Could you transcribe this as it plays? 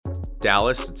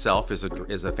Dallas itself is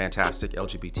a fantastic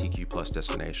LGBTQ plus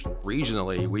destination.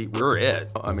 Regionally, we're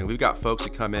it. I mean, we've got folks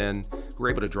that come in who are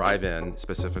able to drive in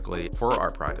specifically for our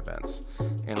Pride events.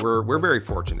 And we're very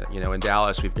fortunate. In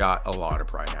Dallas, we've got a lot of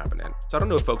Pride happening. So I don't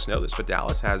know if folks know this, but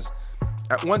Dallas has,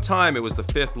 at one time, it was the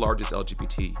 5th largest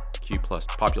LGBTQ plus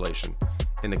population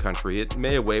in the country. It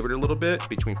may have wavered a little bit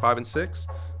between 5 and 6.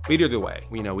 But either way,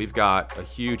 we've got a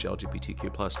huge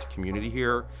LGBTQ plus community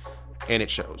here. And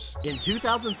it shows. In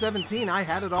 2017, I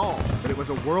had it all, but it was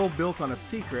a world built on a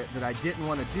secret that I didn't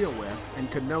want to deal with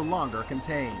and could no longer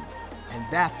contain. And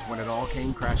that's when it all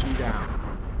came crashing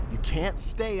down. You can't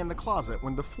stay in the closet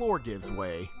when the floor gives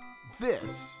way.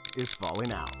 This is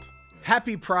Falling Out.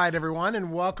 Happy Pride, everyone,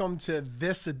 and welcome to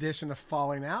this edition of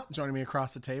Falling Out. Joining me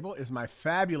across the table is my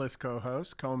fabulous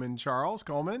co-host, Coleman Charles.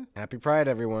 Coleman. Happy Pride,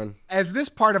 everyone. As this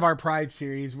part of our Pride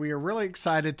series, we are really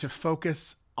excited to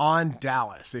focus on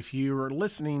Dallas. If you are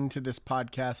listening to this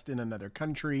podcast in another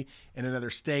country, in another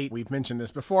state, we've mentioned this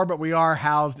before, but we are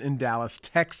housed in Dallas,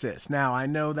 Texas. Now, I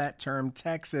know that term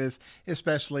Texas,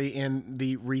 especially in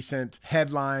the recent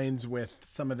headlines with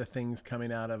some of the things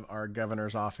coming out of our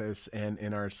governor's office and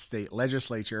in our state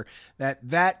legislature,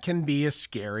 that can be a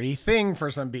scary thing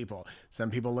for some people. Some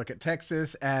people look at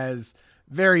Texas as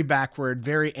very backward,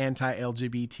 very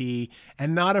anti-LGBT,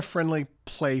 and not a friendly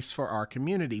place for our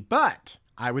community. But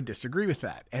I would disagree with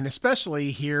that. And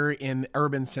especially here in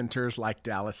urban centers like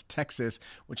Dallas, Texas,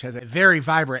 which has a very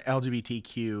vibrant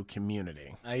LGBTQ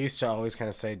community. I used to always kind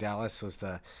of say Dallas was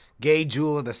the gay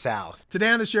jewel of the South.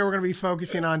 Today on the show, we're going to be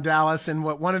focusing on Dallas and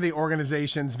what one of the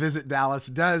organizations, Visit Dallas,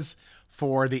 does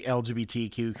for the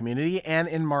LGBTQ community and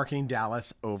in marketing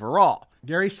Dallas overall.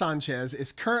 Gary Sanchez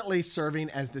is currently serving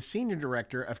as the Senior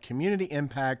Director of Community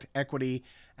Impact, Equity,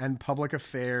 and Public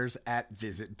Affairs at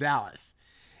Visit Dallas.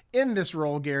 In this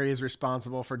role, Gary is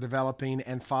responsible for developing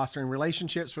and fostering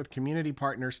relationships with community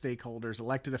partners, stakeholders,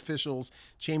 elected officials,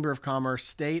 Chamber of Commerce,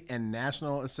 state and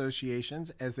national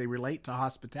associations as they relate to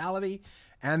hospitality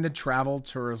and the travel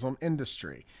tourism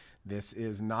industry. This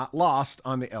is not lost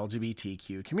on the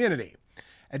LGBTQ community.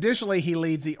 Additionally, he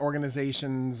leads the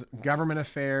organization's government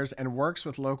affairs and works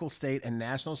with local, state, and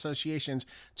national associations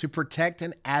to protect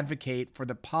and advocate for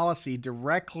the policy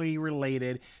directly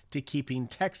related to keeping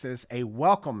Texas a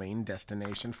welcoming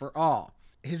destination for all.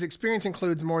 His experience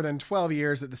includes more than 12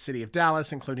 years at the City of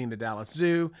Dallas, including the Dallas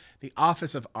Zoo, the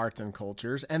Office of Arts and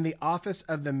Cultures, and the Office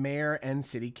of the Mayor and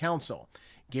City Council.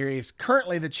 Gary is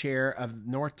currently the chair of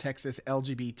North Texas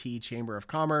LGBT Chamber of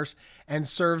Commerce and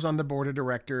serves on the board of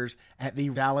directors at the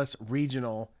Dallas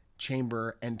Regional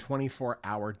Chamber and 24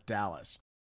 Hour Dallas.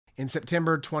 In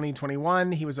September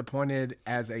 2021, he was appointed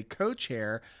as a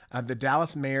co-chair of the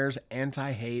Dallas Mayor's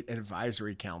Anti-Hate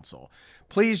Advisory Council.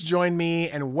 Please join me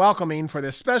in welcoming for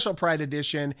this special Pride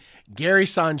edition, Gary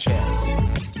Sanchez.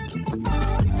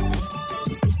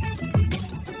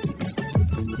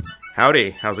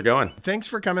 Howdy, how's it going? Thanks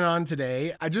for coming on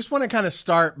today. I just want to kind of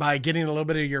start by getting a little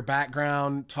bit of your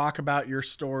background, talk about your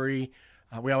story.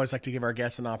 We always like to give our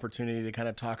guests an opportunity to kind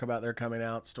of talk about their coming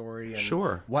out story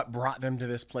and what brought them to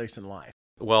this place in life.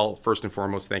 Well, first and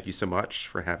foremost, thank you so much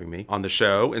for having me on the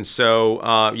show. And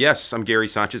so, yes, I'm Gary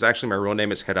Sanchez. Actually, my real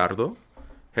name is Gerardo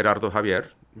Javier,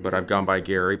 but I've gone by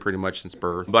Gary pretty much since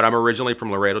birth. But I'm originally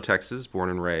from Laredo, Texas, born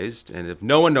and raised. And if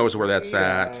no one knows where that's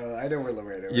at. I know where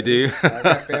Laredo is. You do? I've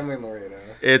got family in Laredo.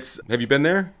 Have you been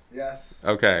there? Yes.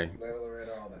 Okay.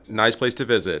 Laredo, all that. Nice place to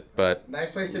visit, but... Nice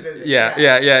place to visit. Yeah.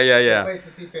 Good place to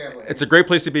see family. It's a great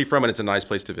place to be from, and it's a nice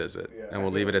place to visit. Yeah, and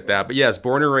we'll leave it at that. But yes,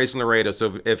 born and raised in Laredo.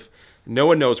 So if no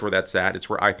one knows where that's at, it's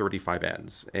where I-35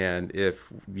 ends. And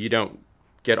if you don't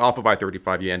get off of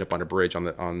I-35, you end up on a bridge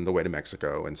on the way to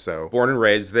Mexico. And so born and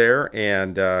raised there,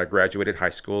 and graduated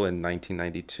high school in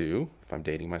 1992, if I'm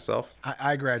dating myself.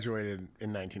 I graduated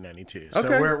in 1992, so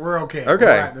okay. we're okay. Okay.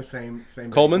 We're at the same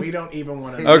Coleman? We don't even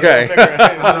want to know. Okay. We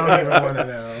don't even want to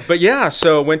know. But yeah,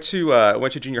 so went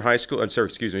to junior high school. Went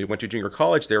to junior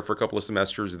college there for a couple of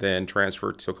semesters, then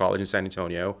transferred to a college in San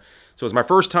Antonio. So it was my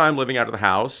first time living out of the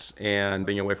house and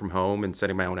being away from home and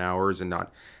setting my own hours and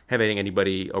not having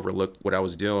anybody overlook what I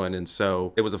was doing. And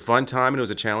so it was a fun time and it was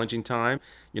a challenging time,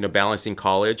 balancing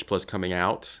college plus coming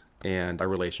out and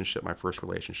my first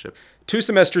relationship. 2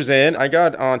 semesters in, I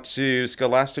got onto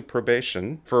scholastic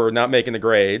probation for not making the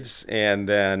grades. And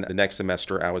then the next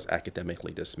semester I was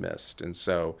academically dismissed. And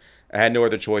so I had no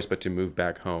other choice but to move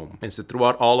back home. And so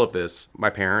throughout all of this, my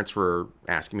parents were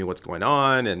asking me what's going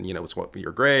on and, what's what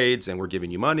your grades, and we're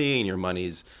giving you money and your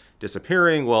money's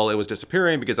disappearing? Well, it was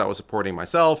disappearing because I was supporting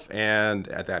myself and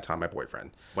at that time my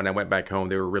boyfriend. When I went back home,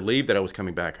 they were relieved that I was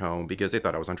coming back home because they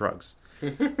thought I was on drugs.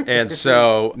 And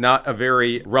so not a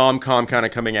very rom-com kind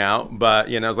of coming out,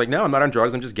 but I was like, no, I'm not on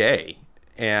drugs, I'm just gay.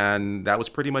 And that was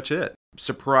pretty much it.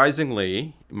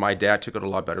 Surprisingly, my dad took it a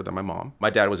lot better than my mom. My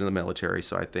dad was in the military,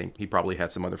 so I think he probably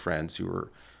had some other friends who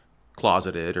were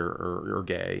closeted or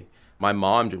gay. My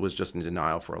mom was just in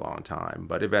denial for a long time,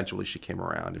 but eventually she came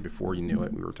around, and before you knew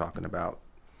it, we were talking about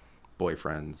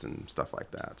boyfriends and stuff like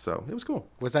that. So it was cool.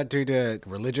 Was that due to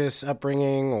religious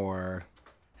upbringing or?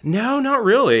 No, not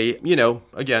really.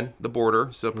 Again, the border,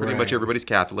 so pretty much Right. everybody's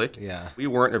Catholic. Yeah. We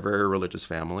weren't a very religious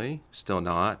family, still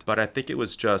not. But I think it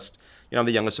was just, I'm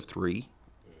the youngest of three,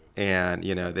 and,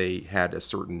 they had a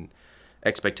certain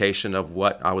expectation of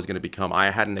what I was going to become. I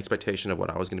had an expectation of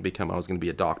what I was going to become. I was going to be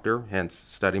a doctor, hence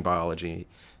studying biology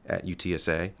at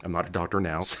UTSA. I'm not a doctor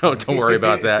now, so don't worry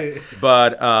about that.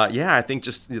 But I think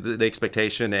just the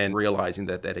expectation and realizing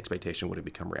that expectation would have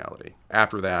become reality.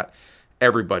 After that,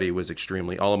 everybody was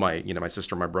all of my, my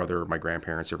sister, my brother, my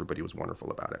grandparents, everybody was wonderful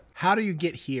about it. How do you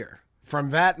get here?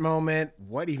 From that moment,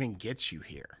 what even gets you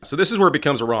here? So this is where it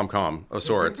becomes a rom-com of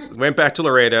sorts. Went back to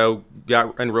Laredo,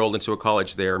 got enrolled into a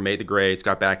college there, made the grades,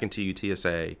 got back into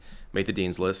UTSA, made the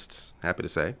dean's list, happy to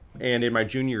say. And in my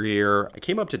junior year, I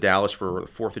came up to Dallas for the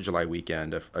 4th of July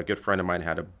weekend. A good friend of mine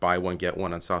had a buy one, get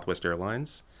one on Southwest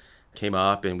Airlines. Came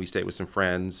up and we stayed with some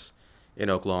friends in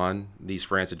Oak Lawn. These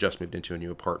friends had just moved into a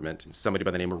new apartment. Somebody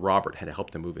by the name of Robert had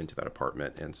helped them move into that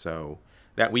apartment. And so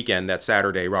that weekend, that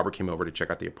Saturday, Robert came over to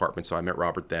check out the apartment. So I met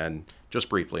Robert then, just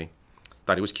briefly.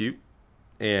 Thought he was cute.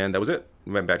 And that was it.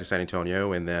 Went back to San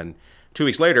Antonio. And then 2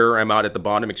 weeks later, I'm out at the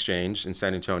Bottom Exchange in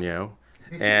San Antonio.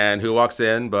 And who walks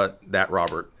in but that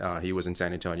Robert? He was in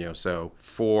San Antonio. So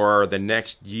for the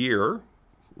next year,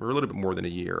 or a little bit more than a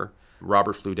year,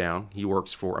 Robert flew down. He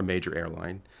works for a major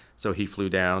airline. So he flew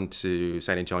down to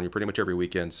San Antonio pretty much every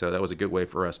weekend. So that was a good way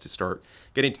for us to start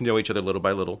getting to know each other little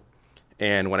by little.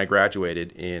 And when I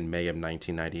graduated in May of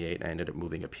 1998, I ended up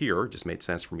moving up here. It just made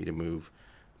sense for me to move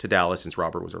to Dallas since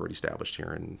Robert was already established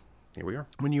here. And here we are.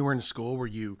 When you were in school, were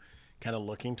you kind of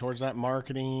looking towards that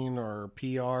marketing or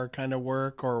PR kind of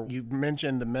work? Or you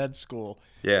mentioned the med school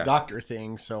doctor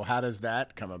thing. So how does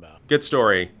that come about? Good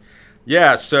story.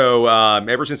 Yeah, so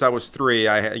ever since I was 3,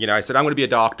 I said I'm going to be a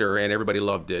doctor, and everybody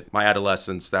loved it. My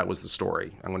adolescence, that was the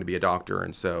story. I'm going to be a doctor,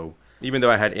 and so even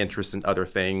though I had interest in other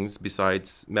things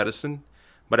besides medicine,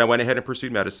 but I went ahead and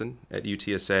pursued medicine at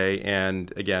UTSA,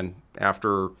 and again,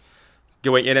 after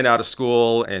going in and out of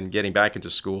school and getting back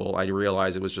into school, I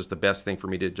realized it was just the best thing for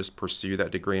me to just pursue that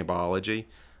degree in biology,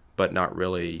 but not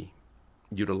really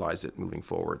utilize it moving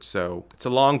forward. So it's a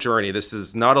long journey. This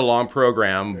is not a long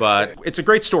program, but it's a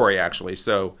great story, actually.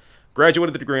 So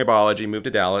graduated the degree in biology, moved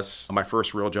to Dallas. My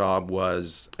first real job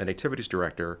was an activities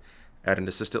director at an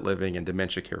assisted living and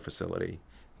dementia care facility,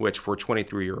 which for a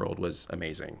 23-year-old was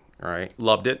amazing. All right.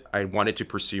 Loved it. I wanted to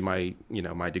pursue my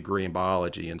degree in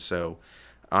biology. And so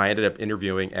I ended up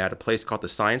interviewing at a place called the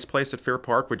Science Place at Fair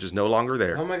Park, which is no longer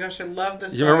there. Oh my gosh, I love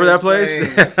this. You remember that place?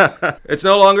 It's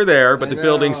no longer there, but the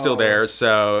building's still there.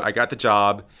 So I got the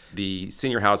job. The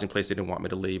senior housing place, they didn't want me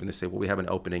to leave. And they said, well, we have an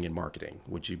opening in marketing.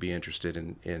 Would you be interested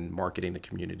in marketing the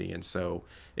community? And so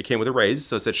it came with a raise.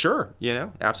 So I said, sure,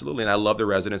 absolutely. And I love the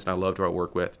residents and I loved who I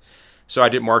work with. So I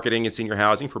did marketing in senior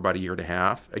housing for about a year and a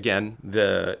half. Again,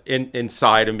 the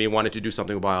inside of me wanted to do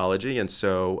something with biology, and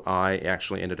so I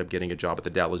actually ended up getting a job at the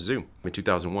Dallas Zoo in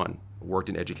 2001. Worked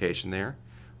in education there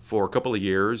for a couple of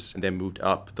years, and then moved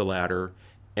up the ladder,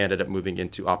 ended up moving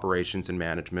into operations and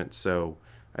management. So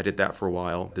I did that for a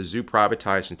while. The zoo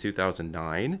privatized in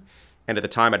 2009, and at the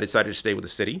time I decided to stay with the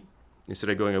city instead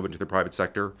of going over to the private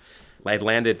sector. I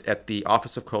landed at the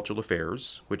Office of Cultural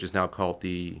Affairs, which is now called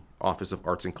the Office of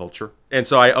Arts and Culture. And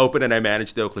so I opened and I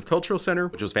managed the Oak Cliff Cultural Center,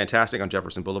 which was fantastic on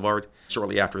Jefferson Boulevard.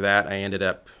 Shortly after that, I ended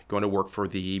up going to work for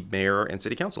the mayor and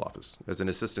city council office as an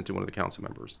assistant to one of the council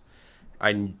members.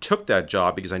 I took that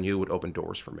job because I knew it would open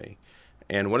doors for me.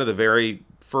 And one of the very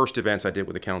first events I did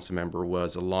with a council member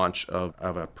was a launch of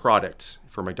a product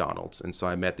for McDonald's. And so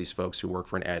I met these folks who work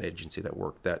for an ad agency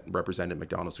that represented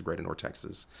McDonald's in Greater North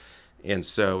Texas. And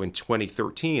so in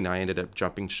 2013, I ended up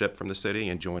jumping ship from the city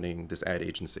and joining this ad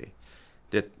agency.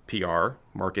 Did PR,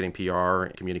 marketing, PR,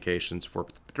 and communications for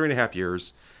 3.5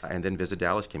 years. And then Visit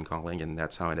Dallas came calling, and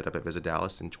that's how I ended up at Visit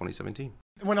Dallas in 2017.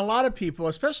 When a lot of people,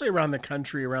 especially around the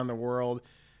country, around the world,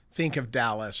 think of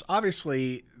Dallas,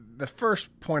 obviously the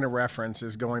first point of reference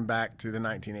is going back to the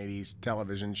 1980s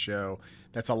television show.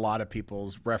 That's a lot of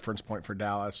people's reference point for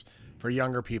Dallas. For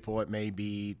younger people, it may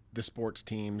be the sports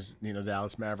teams,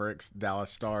 Dallas Mavericks,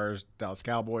 Dallas Stars, Dallas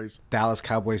Cowboys. Dallas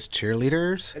Cowboys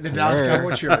cheerleaders. The Dallas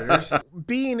Cowboy cheerleaders.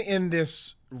 Being in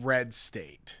this red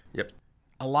state, Yep.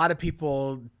 a lot of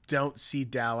people don't see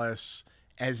Dallas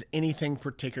as anything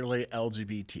particularly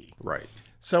LGBT. Right.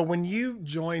 So when you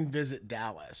joined Visit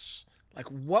Dallas,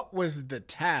 what was the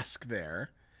task there,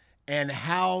 and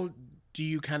how do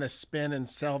you kind of spin and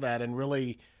sell that and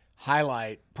really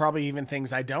highlight probably even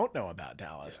things I don't know about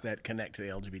Dallas that connect to the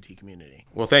LGBT community?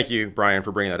 Well, thank you, Brian,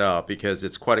 for bringing that up, because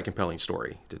it's quite a compelling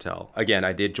story to tell. Again,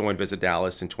 I did join Visit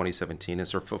Dallas in 2017. And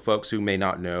so for folks who may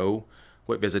not know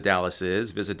what Visit Dallas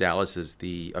is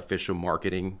the official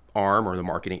marketing arm or the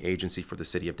marketing agency for the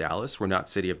city of Dallas. We're not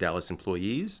City of Dallas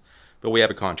employees, but we have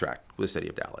a contract with the city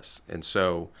of Dallas. And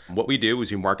so what we do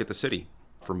is we market the city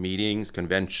for meetings,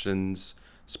 conventions,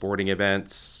 sporting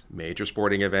events, major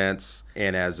sporting events,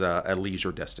 and as a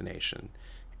leisure destination.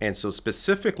 And so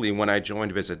specifically when I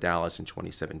joined Visit Dallas in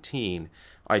 2017,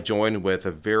 I joined with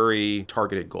a very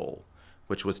targeted goal,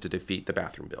 which was to defeat the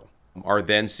bathroom bill. Our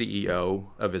then CEO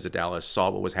of Visit Dallas saw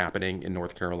what was happening in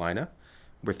North Carolina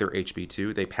with their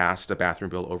HB2. They passed a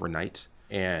bathroom bill overnight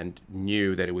and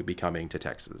knew that it would be coming to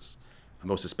Texas,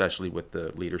 most especially with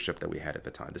the leadership that we had at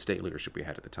the time, the state leadership we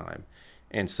had at the time.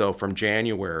 And so from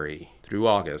January through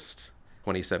August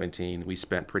 2017, we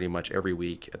spent pretty much every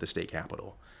week at the state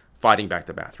capitol fighting back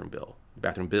the bathroom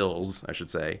bills, I should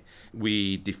say.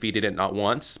 We defeated it not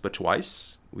once, but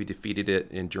twice. We defeated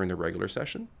it during the regular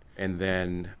session. And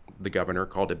then the governor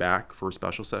called it back for a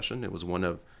special session. It was one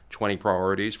of 20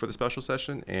 priorities for the special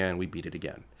session, and we beat it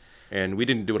again. And we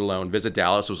didn't do it alone. Visit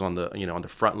Dallas was on the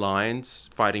front lines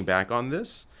fighting back on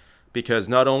this, because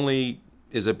not only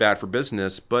is it bad for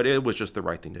business, but it was just the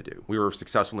right thing to do. We were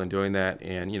successful in doing that.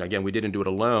 And, again, we didn't do it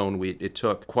alone. It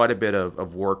took quite a bit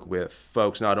of work with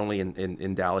folks, not only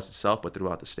in Dallas itself, but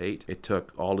throughout the state. It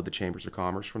took all of the chambers of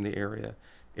commerce from the area.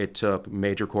 It took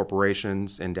major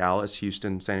corporations in Dallas,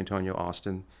 Houston, San Antonio,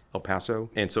 Austin, El Paso.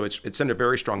 And so it sent a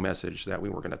very strong message that we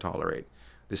weren't going to tolerate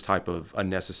this type of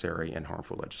unnecessary and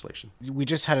harmful legislation. We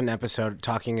just had an episode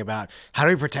talking about how do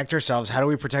we protect ourselves, how do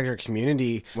we protect our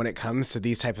community when it comes to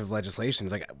these type of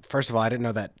legislations. First of all, I didn't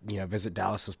know that, Visit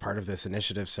Dallas was part of this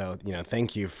initiative. So,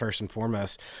 thank you first and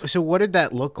foremost. So what did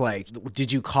that look like?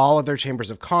 Did you call other chambers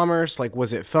of commerce?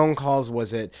 Was it phone calls?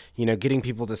 Was it, getting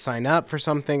people to sign up for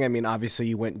something? I mean, obviously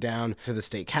you went down to the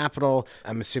state capitol.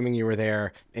 I'm assuming you were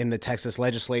there in the Texas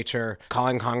legislature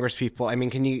calling Congress people. I mean,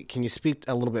 can you speak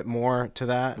a little bit more to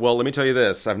that? Well, let me tell you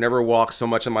this. I've never walked so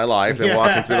much in my life than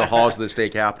walking through the halls of the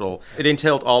state capitol. It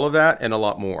entailed all of that and a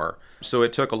lot more. So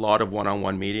it took a lot of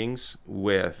one-on-one meetings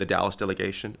with the Dallas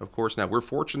delegation, of course. Now, we're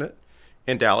fortunate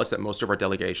in Dallas that most of our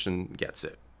delegation gets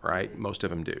it, right? Most of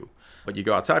them do. But you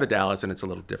go outside of Dallas and it's a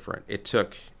little different. It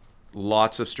took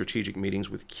lots of strategic meetings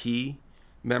with key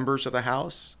members of the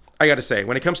House. I got to say,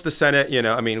 when it comes to the Senate,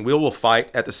 we will fight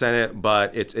at the Senate,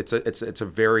 but it's a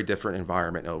very different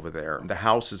environment over there. The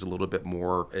House is a little bit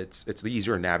more, it's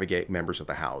easier to navigate members of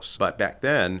the House. But back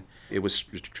then, it was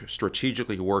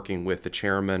strategically working with the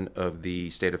chairman of the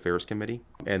State Affairs Committee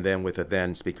and then with the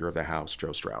then Speaker of the House,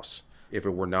 Joe Straus. If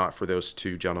it were not for those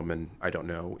two gentlemen, I don't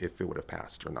know if it would have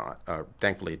passed or not.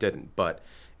 Thankfully, it didn't. But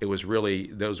it was really,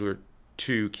 those were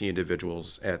two key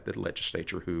individuals at the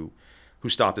legislature who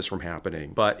stopped this from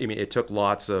happening. But it took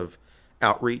lots of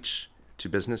outreach to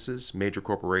businesses, major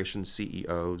corporations,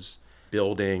 CEOs,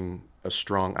 building a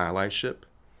strong allyship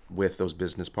with those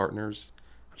business partners.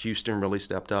 Houston really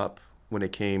stepped up when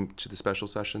it came to the special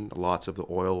session. Lots of the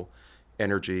oil,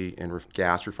 energy, and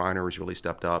gas refineries really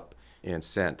stepped up and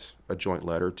sent a joint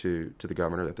letter to the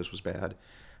governor that this was bad.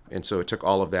 And so it took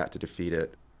all of that to defeat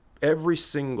it. Every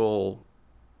single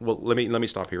Well, let me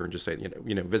stop here and just say,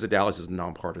 Visit Dallas is a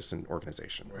nonpartisan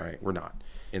organization, right? We're not.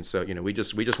 And so, we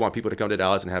just want people to come to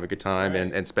Dallas and have a good time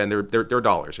and spend their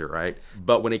dollars here, right?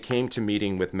 But when it came to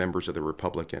meeting with members of the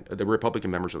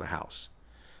Republican members of the House,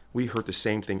 we heard the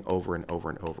same thing over and over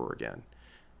and over again.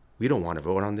 We don't want to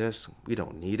vote on this. We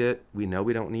don't need it. We know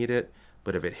we don't need it.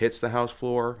 But if it hits the House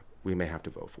floor, we may have to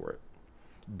vote for it.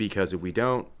 Because if we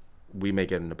don't, we may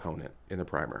get an opponent in the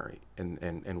primary,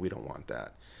 and we don't want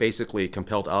that. Basically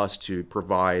compelled us to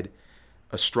provide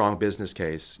a strong business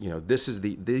case.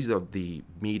 These are the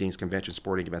meetings, conventions,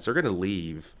 sporting events. They're going to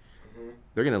leave. Mm-hmm.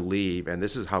 They're going to leave, and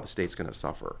this is how the state's going to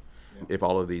suffer if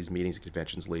all of these meetings and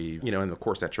conventions leave. And of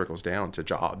course that trickles down to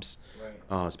jobs,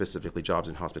 specifically jobs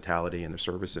in hospitality and the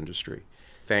service industry.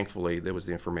 Thankfully, there was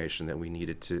the information that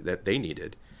they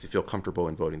needed to feel comfortable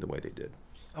in voting the way they did.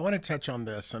 I want to touch on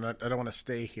this, and I don't want to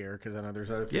stay here because I know there's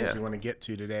other things we want to get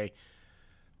to today.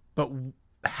 But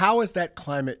how has that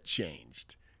climate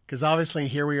changed? Because obviously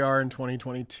here we are in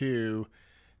 2022.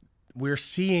 We're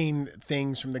seeing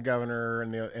things from the governor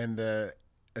and the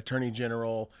attorney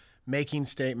general making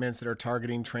statements that are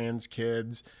targeting trans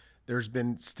kids. There's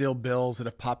been still bills that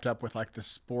have popped up with like the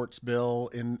sports bill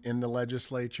in the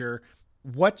legislature.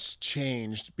 What's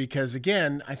changed? Because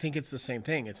again, I think it's the same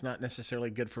thing. It's not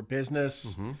necessarily good for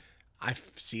business. Mm-hmm. I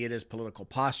see it as political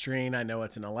posturing. I know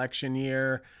it's an election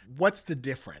year. What's the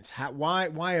difference?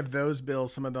 Why have those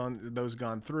bills, some of those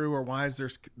gone through, or why is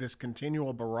there this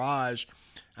continual barrage?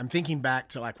 I'm thinking back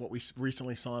to like what we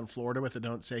recently saw in Florida with the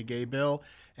Don't Say Gay bill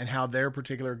and how their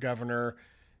particular governor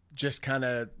just kind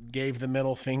of gave the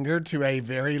middle finger to a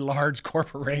very large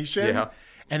corporation. Yeah.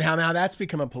 And how now that's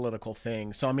become a political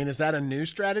thing. So, I mean, is that a new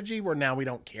strategy where now we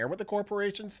don't care what the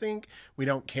corporations think? We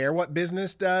don't care what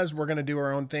business does. We're going to do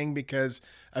our own thing because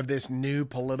of this new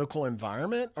political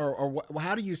environment? Or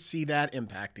how do you see that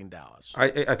impacting Dallas? I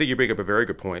think you bring up a very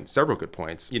good point, several good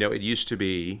points. It used to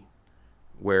be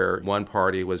where one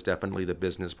party was definitely the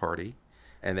business party,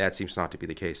 and that seems not to be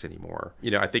the case anymore.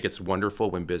 I think it's wonderful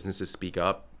when businesses speak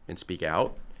up and speak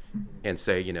out and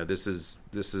say, this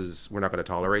is we're not going to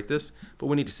tolerate this, but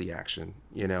we need to see action,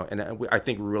 and I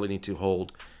think we really need to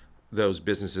hold those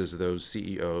businesses, those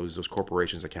CEOs, those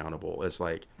corporations accountable. It's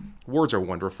like, words are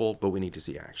wonderful, but we need to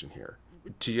see action here.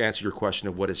 To answer your question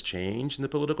of what has changed in the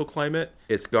political climate,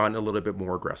 it's gotten a little bit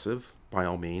more aggressive, by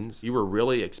all means. You were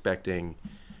really expecting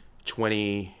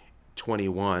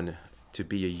 2021 to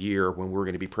be a year when we're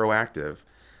going to be proactive.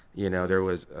 There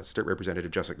was a state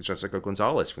representative, Jessica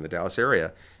Gonzalez from the Dallas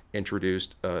area,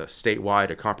 introduced statewide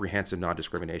a comprehensive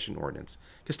non-discrimination ordinance.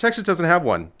 Because Texas doesn't have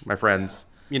one, my friends.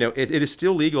 It is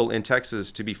still legal in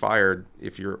Texas to be fired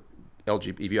if you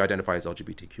identify as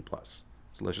LGBTQ+.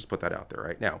 So let's just put that out there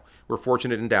right now. We're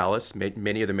fortunate in Dallas.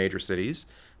 Many of the major cities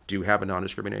do have a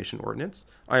non-discrimination ordinance.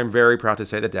 I am very proud to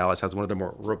say that Dallas has one of the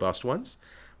more robust ones.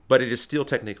 But it is still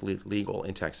technically legal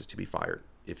in Texas to be fired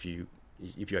if you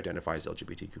identify as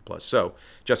LGBTQ+. So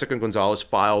Jessica Gonzalez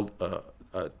filed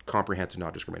a comprehensive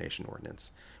non-discrimination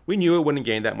ordinance. We knew it wouldn't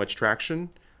gain that much traction,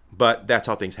 but that's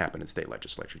how things happen in state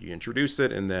legislature. You introduce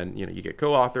it, and then you get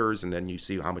co-authors, and then you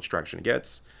see how much traction it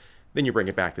gets. Then you bring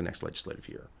it back the next legislative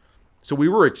year. So we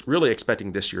were really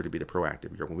expecting this year to be the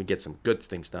proactive year when we get some good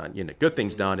things done,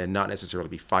 and not necessarily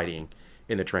be fighting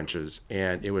in the trenches.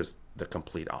 And it was the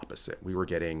complete opposite. We were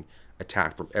getting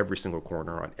attacked from every single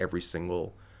corner on every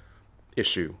single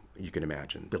issue you can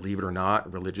imagine. Believe it or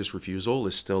not, religious refusal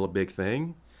is still a big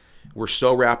thing. We're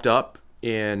so wrapped up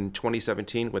in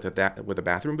 2017 with a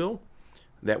bathroom bill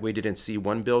that we didn't see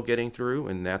one bill getting through,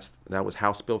 and that was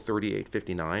House Bill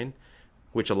 3859,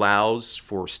 which allows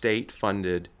for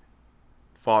state-funded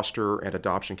foster and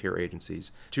adoption care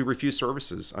agencies to refuse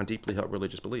services on deeply held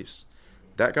religious beliefs.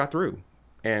 That got through.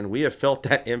 And we have felt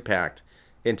that impact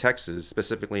in Texas,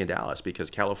 specifically in Dallas,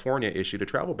 because California issued a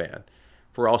travel ban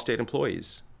for all state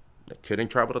employees that couldn't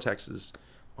travel to Texas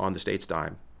on the state's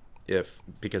dime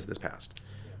because this passed.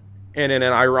 And in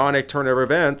an ironic turn of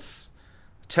events,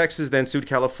 Texas then sued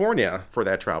California for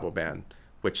that travel ban,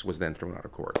 which was then thrown out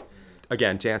of court.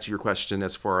 Again, to answer your question,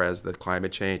 as far as the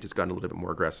climate change, it's gotten a little bit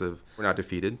more aggressive. We're not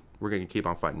defeated. We're going to keep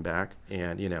on fighting back.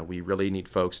 And, we really need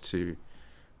folks to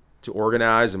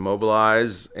organize and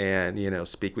mobilize and,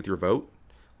 speak with your vote.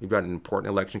 We've got an important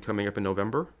election coming up in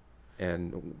November.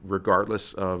 And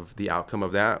regardless of the outcome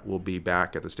of that, we'll be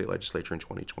back at the state legislature in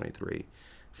 2023,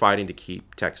 fighting to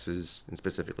keep Texas, and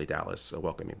specifically Dallas, a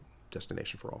welcoming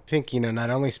destination for all. I think,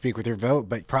 not only speak with your vote,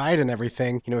 but pride and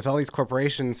everything. With all these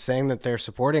corporations saying that they're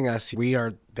supporting us, we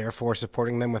are therefore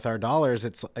supporting them with our dollars.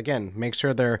 It's, again, make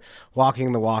sure they're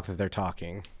walking the walk that they're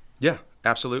talking. Yeah,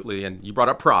 absolutely. And you brought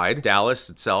up pride. Dallas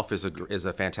itself is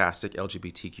a fantastic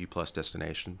LGBTQ plus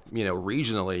destination.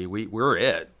 Regionally, we're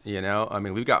it.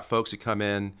 We've got folks who come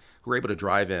in who are able to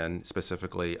drive in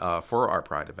specifically for our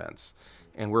pride events.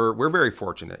 And we're very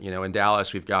fortunate. In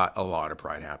Dallas, we've got a lot of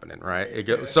pride happening,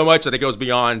 right? So much that it goes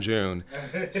beyond June.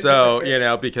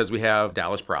 So, because we have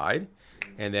Dallas Pride.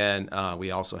 And then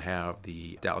we also have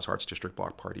the Dallas Arts District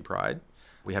Block Party Pride.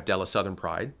 We have Dallas Southern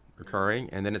Pride occurring.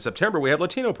 And then in September, we have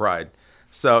Latino Pride.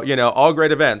 So, all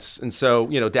great events. And so,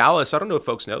 Dallas, I don't know if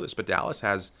folks know this, but Dallas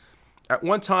has, at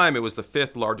one time, it was the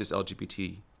 5th largest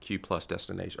LGBTQ plus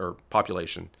destination or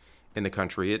population in the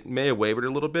country. It may have wavered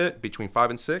a little bit between 5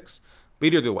 and 6.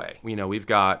 But either way, we've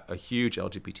got a huge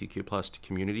LGBTQ plus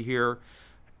community here,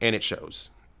 and it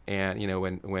shows. And,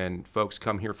 when folks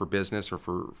come here for business or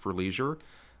for leisure,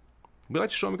 we like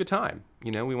to show them a good time.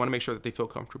 You know, we want to make sure that they feel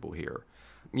comfortable here.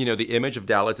 You know, the image of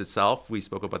Dallas itself, we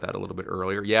spoke about that a little bit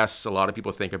earlier. Yes, a lot of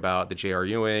people think about the J.R.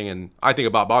 Ewing, and I think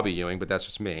about Bobby Ewing, but that's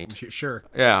just me. Sure.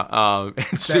 Yeah.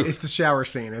 It's the shower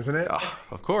scene, isn't it?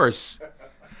 Of course.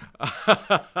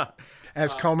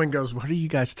 As Coleman goes, what are you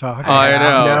guys talking I about? know.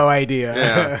 I have no idea.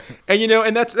 Yeah. And, you know,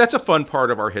 and that's a fun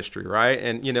part of our history, right?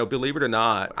 And, you know, believe it or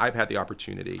not, I've had the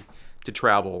opportunity to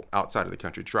travel outside of the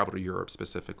country, to travel to Europe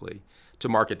specifically, to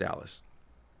market Dallas.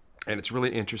 And it's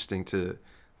really interesting to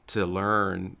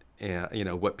learn, you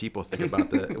know, what people think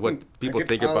about what people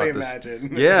think about this.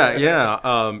 Imagine.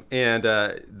 Yeah. And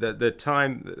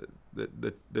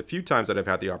the few times that I've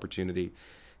had the opportunity,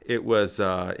 it was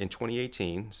in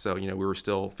 2018. So, you know, we were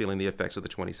still feeling the effects of the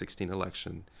 2016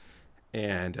 election.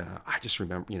 And I just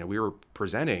remember, you know, we were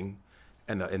presenting,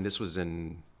 and this was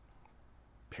in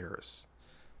Paris.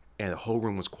 And the whole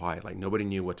room was quiet, like nobody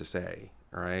knew what to say,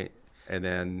 all right? And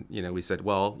then, you know, we said,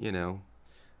 well, you know,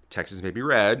 Texas may be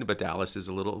red, but Dallas is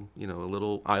a little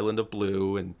island of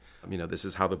blue. And, you know, this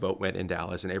is how the vote went in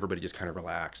Dallas. And everybody just kind of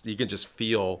relaxed. You can just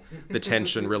feel the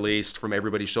tension released from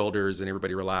everybody's shoulders, and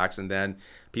everybody relaxed. And then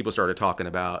people started talking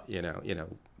about, you know,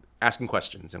 asking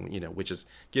questions, and, you know, which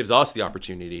gives us the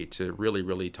opportunity to really,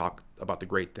 really talk about the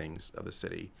great things of the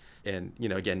city. And, you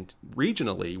know, again,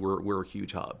 regionally, we're a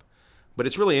huge hub. But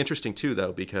it's really interesting, too,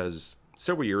 though, because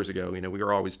several years ago, you know, we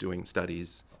were always doing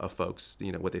studies of folks,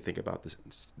 you know, what they think about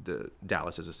the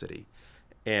Dallas as a city.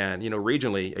 And, you know,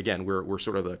 regionally, again, we're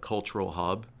sort of the cultural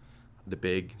hub, the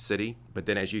big city. But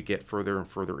then as you get further and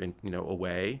further in, you know,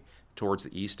 away towards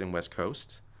the east and west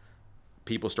coast,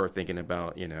 people start thinking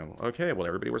about, you know, okay, well,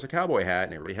 everybody wears a cowboy hat,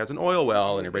 and everybody has an oil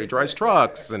well, and everybody drives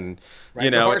trucks, and, you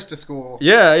know, horse to school.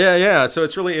 Yeah. So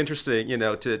it's really interesting, you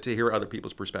know, to hear other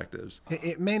people's perspectives.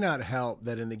 It may not help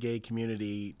that in the gay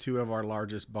community, two of our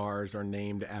largest bars are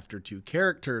named after two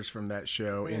characters from that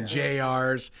show, in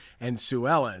JR's and Sue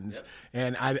Ellen's. Yep.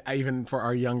 And I even for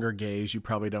our younger gays, you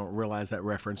probably don't realize that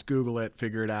reference. Google it,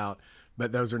 figure it out.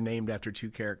 But those are named after two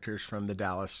characters from the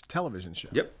Dallas television show.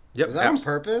 Yep. Was that on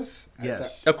purpose?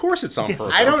 Yes. Of course it's on purpose.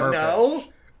 I don't know.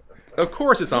 Of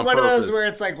course it's on purpose. It's one of those where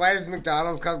it's like, why is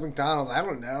McDonald's called McDonald's? I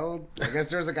don't know. I guess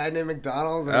there's a guy named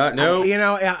McDonald's. No. You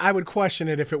know, I would question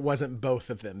it if it wasn't both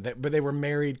of them. But they were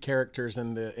married characters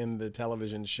in the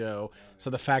television show. So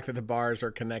the fact that the bars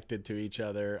are connected to each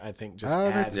other, I think, just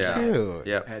adds cute.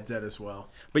 Yeah. adds that as well.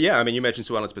 But yeah, I mean, you mentioned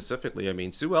Sue Ellen specifically. I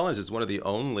mean, Sue Ellen's is one of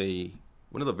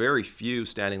the very few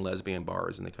standing lesbian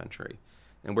bars in the country.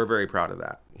 And we're very proud of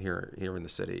that here in the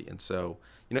city. And so,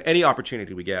 you know, any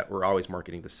opportunity we get, we're always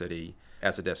marketing the city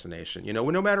as a destination, you know,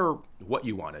 no matter what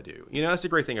you want to do. You know, that's the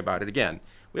great thing about it. Again,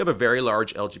 we have a very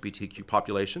large LGBTQ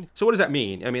population. So what does that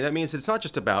mean? I mean, that means that it's not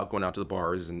just about going out to the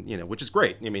bars and, you know, which is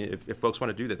great. I mean, if folks want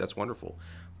to do that, that's wonderful.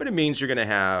 But it means you're going to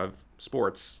have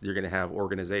sports, you're going to have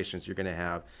organizations, you're going to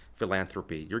have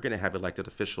philanthropy, you're going to have elected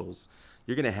officials,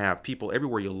 you're going to have people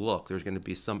everywhere you look. There's going to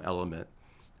be some element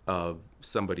of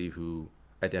somebody who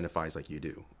identifies like you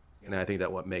do. And I think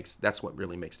that's what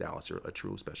really makes Dallas a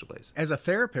true special place. As a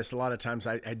therapist, a lot of times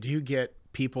I do get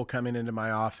people coming into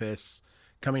my office,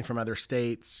 coming from other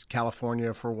states,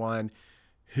 California for one,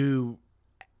 who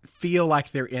feel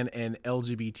like they're in an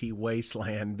LGBT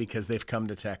wasteland because they've come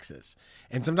to Texas.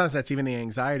 And sometimes that's even the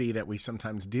anxiety that we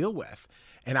sometimes deal with.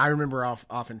 And I remember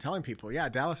often telling people, yeah,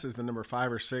 Dallas is the number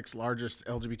 5 or 6 largest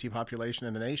LGBT population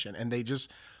in the nation. And they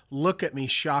just look at me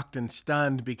shocked and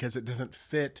stunned because it doesn't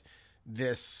fit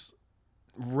this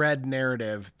red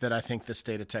narrative that I think the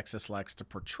state of Texas likes to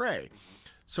portray.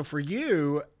 So for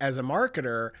you as a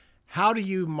marketer, how do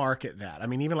you market that? I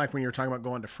mean, even like when you're talking about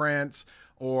going to France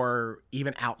or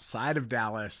even outside of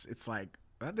Dallas, it's like,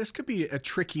 this could be a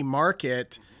tricky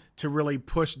market to really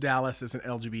push Dallas as an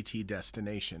LGBT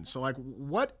destination. So like,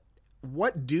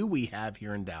 what do we have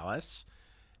here in Dallas?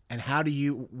 And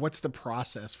what's the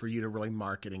process for you to really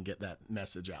market and get that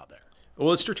message out there?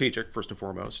 Well, it's strategic, first and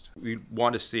foremost. We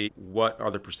want to see what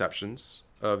are the perceptions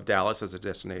of Dallas as a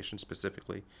destination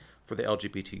specifically for the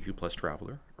LGBTQ plus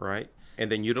traveler, right?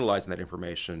 And then utilizing that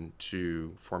information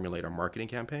to formulate our marketing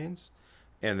campaigns.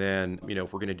 And then, you know,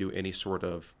 if we're going to do any sort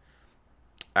of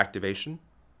activation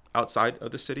outside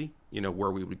of the city, you know,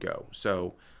 where we would go.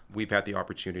 So we've had the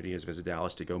opportunity as Visit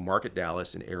Dallas to go market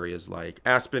Dallas in areas like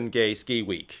Aspen Gay Ski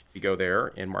Week. We go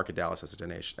there and market Dallas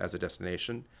as a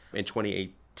destination. In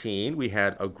 2018, we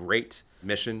had a great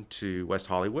mission to West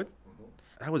Hollywood.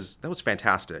 That was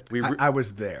fantastic. I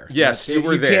was there. Yes, you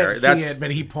were there. You can't see it,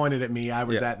 but he pointed at me. I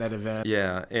was at that event.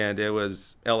 Yeah, and it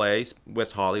was LA,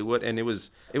 West Hollywood, and it was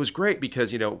great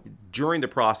because, you know, during the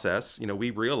process, you know,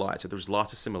 we realized that there's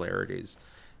lots of similarities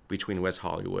between West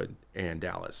Hollywood and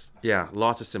Dallas. Yeah,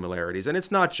 lots of similarities. And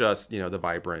it's not just, the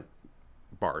vibrant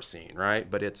bar scene, right?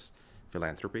 But it's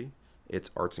philanthropy, it's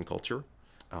arts and culture.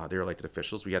 They're elected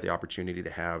officials. We had the opportunity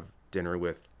to have dinner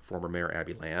with former Mayor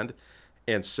Abby Land.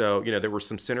 And so, there were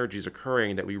some synergies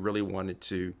occurring that we really wanted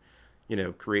to,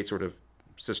 create sort of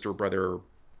sister, brother,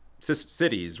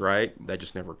 cities, right? That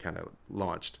just never kind of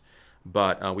launched.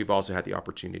 But we've also had the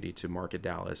opportunity to market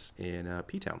Dallas in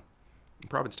P-Town, in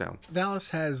Provincetown.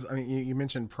 Dallas has, you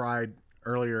mentioned Pride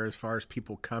earlier as far as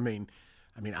people coming.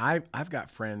 I've got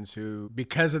friends who,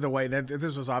 because of the way that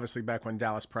this was obviously back when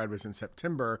Dallas Pride was in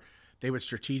September, they would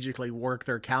strategically work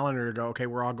their calendar to go, okay,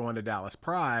 we're all going to Dallas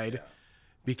Pride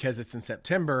because it's in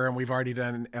September, and we've already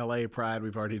done LA Pride,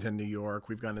 we've already done New York,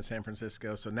 we've gone to San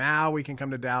Francisco, so now we can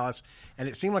come to Dallas. And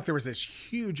it seemed like there was this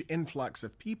huge influx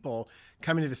of people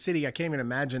coming to the city. I can't even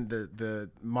imagine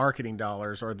the marketing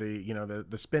dollars or the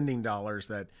spending dollars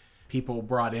that people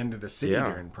brought into the city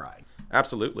during Pride.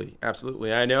 Absolutely.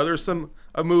 I know there's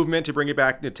a movement to bring it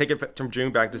back, to take it from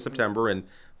June back to September, and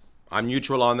I'm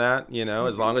neutral on that,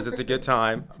 as long as it's a good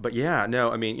time. But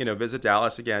Visit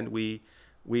Dallas again.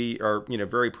 We are,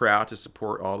 very proud to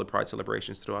support all the Pride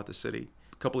celebrations throughout the city.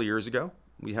 A couple of years ago,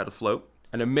 we had a float,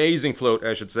 an amazing float,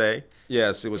 I should say.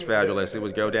 Yes, it was fabulous. It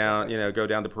was go down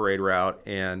the parade route,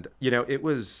 and it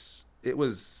was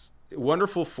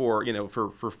wonderful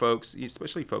for folks,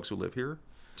 especially folks who live here,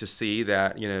 to see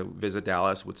that Visit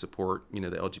Dallas would support the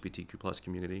LGBTQ plus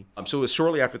community. So it was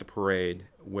shortly after the parade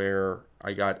where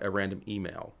I got a random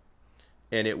email,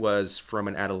 and it was from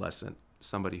an adolescent,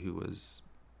 somebody who was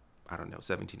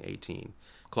 17, 18,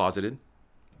 closeted,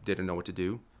 didn't know what to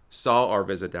do, saw our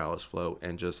Visit Dallas float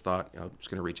and just thought, I'm just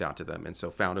going to reach out to them. And so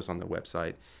found us on the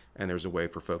website, and there's a way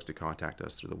for folks to contact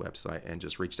us through the website, and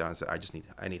just reached out and said,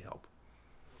 I need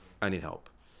help.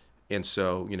 And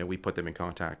so, we put them in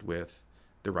contact with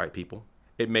the right people.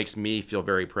 It makes me feel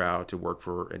very proud to work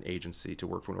for an agency, to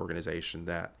work for an organization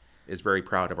that is very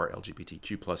proud of our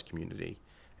LGBTQ plus community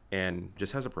and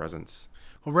just has a presence.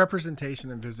 Well,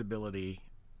 representation and visibility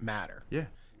matter. Yeah.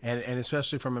 And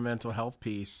especially from a mental health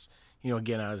piece,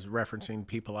 again, I was referencing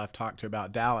people I've talked to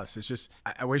about Dallas. It's just,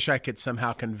 I wish I could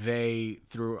somehow convey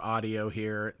through audio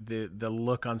here the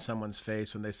look on someone's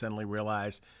face when they suddenly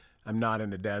realize I'm not in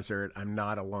the desert, I'm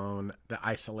not alone, the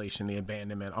isolation, the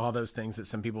abandonment, all those things that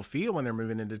some people feel when they're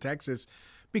moving into Texas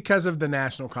because of the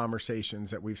national conversations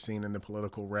that we've seen in the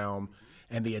political realm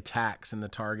and the attacks and the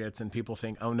targets, and people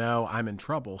think, oh no, I'm in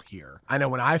trouble here. I know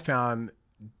when I found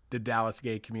the Dallas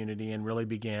gay community and really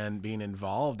began being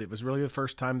involved, it was really the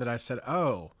first time that I said,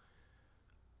 oh,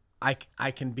 I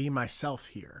can be myself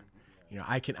here.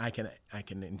 I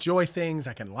can enjoy things,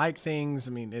 I can like things.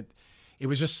 It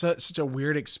was just such a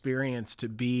weird experience to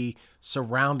be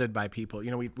surrounded by people.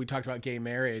 We talked about gay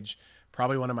marriage.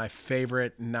 Probably one of my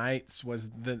favorite nights was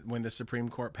when the Supreme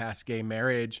Court passed gay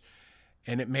marriage.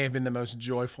 And it may have been the most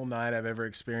joyful night I've ever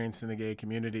experienced in the gay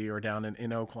community or down in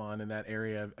Oaklawn, in that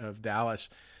area of Dallas.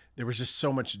 There was just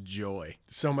so much joy,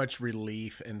 so much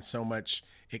relief, and so much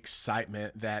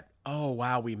excitement that, oh,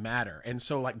 wow, we matter. And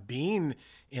so being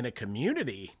in a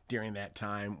community during that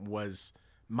time was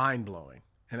mind-blowing.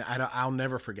 And I'll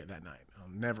never forget that night. I'll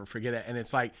never forget it. And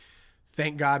it's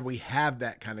thank God we have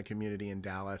that kind of community in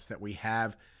Dallas, that we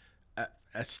have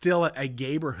still a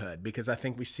gayborhood, because I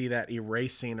think we see that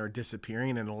erasing or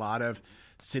disappearing in a lot of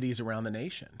cities around the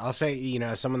nation. I'll say,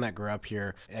 as someone that grew up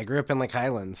here, I grew up in Lake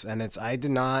Highlands, and I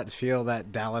did not feel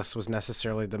that Dallas was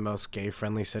necessarily the most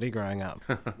gay-friendly city growing up.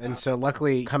 And so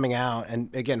luckily coming out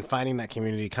and, again, finding that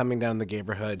community, coming down the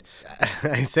gayborhood,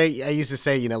 I used to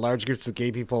say, large groups of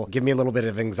gay people give me a little bit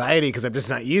of anxiety because I'm just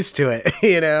not used to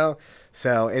it,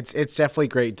 So it's definitely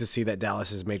great to see that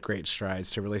Dallas has made great strides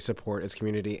to really support its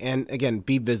community and, again,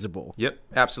 be visible. Yep,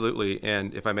 absolutely.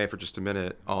 And if I may for just a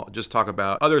minute, I'll just talk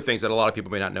about other things that a lot of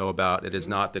people may not know about. It is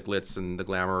not the glitz and the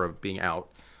glamour of being out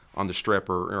on the Strip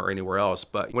or anywhere else.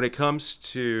 But when it comes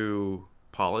to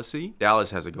policy,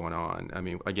 Dallas has it going on.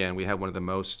 Again, we have one of the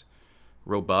most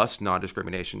robust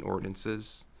non-discrimination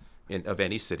ordinances of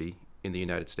any city in the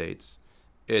United States.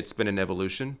 It's been an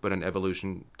evolution, but an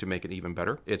evolution to make it even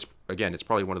better. It's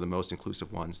probably one of the most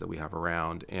inclusive ones that we have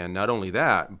around. And not only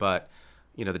that, but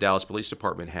the Dallas Police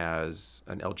Department has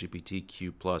an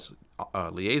LGBTQ plus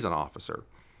liaison officer,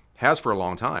 has for a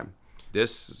long time.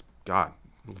 This,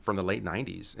 from the late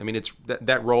 90s. It's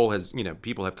that role has,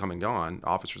 people have come and gone,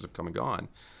 officers have come and gone,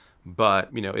 but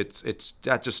it's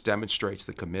that just demonstrates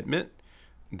the commitment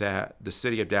that the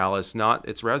city of Dallas, not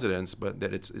its residents, but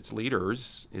that its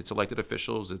leaders, its elected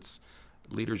officials, its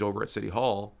leaders over at City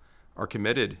Hall are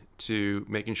committed to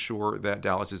making sure that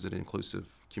Dallas is an inclusive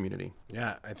community.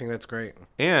 Yeah, I think that's great.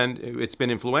 And it's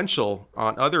been influential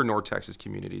on other North Texas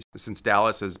communities. Since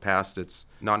Dallas has passed its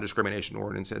non-discrimination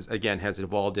ordinance, has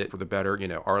evolved it for the better.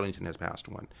 Arlington has passed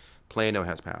one. Plano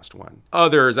has passed one.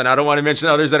 Others, and I don't want to mention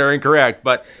others that are incorrect,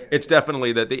 but it's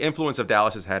definitely that the influence of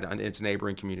Dallas has had on its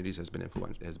neighboring communities has been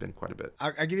quite a bit.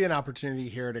 I'll give you an opportunity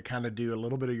here to kind of do a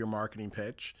little bit of your marketing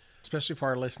pitch, especially for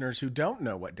our listeners who don't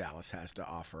know what Dallas has to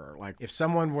offer. Like if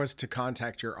someone was to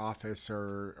contact your office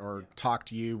or talk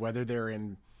to you, whether they're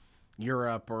in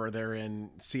Europe or they're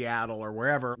in Seattle or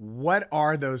wherever, what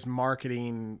are those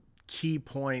marketing key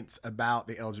points about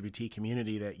the LGBT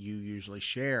community that you usually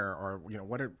share? Or,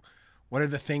 what are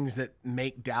the things that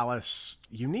make Dallas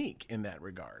unique in that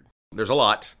regard? There's a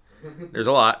lot.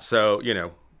 So,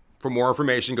 for more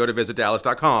information, go to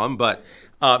visitdallas.com. But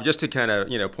just to kind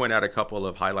of, point out a couple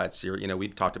of highlights here, we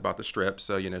talked about the Strip.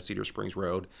 So, Cedar Springs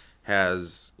Road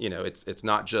has, it's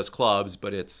not just clubs,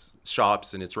 but it's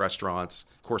shops and it's restaurants.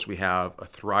 Of course, we have a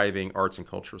thriving arts and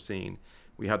cultural scene.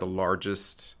 We have the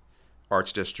largest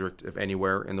arts district of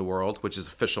anywhere in the world, which is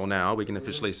official now. We can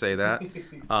officially say that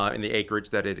in the acreage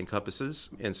that it encompasses.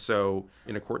 And so,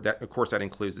 of course, that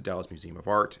includes the Dallas Museum of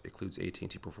Art. It includes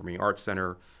AT&T Performing Arts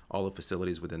Center, all the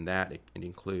facilities within that. It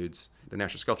includes the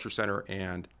National Sculpture Center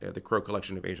and the Crow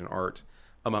Collection of Asian Art,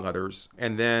 among others.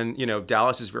 And then,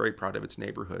 Dallas is very proud of its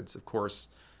neighborhoods. Of course,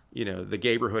 the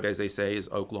gayborhood, as they say, is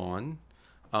Oak Lawn.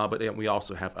 But then we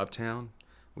also have Uptown.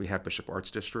 We have Bishop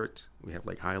Arts District. We have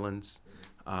Lake Highlands.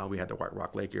 We had the White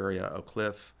Rock Lake area, Oak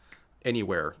Cliff.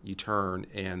 Anywhere you turn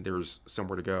and there's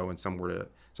somewhere to go and something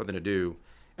to do.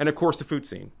 And of course the food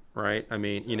scene, right? I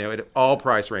mean, at all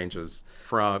price ranges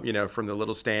from the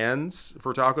little stands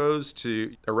for tacos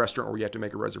to a restaurant where you have to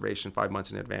make a reservation 5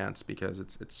 months in advance because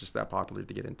it's just that popular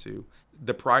to get into.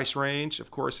 The price range,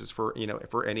 of course, is for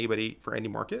anybody, for any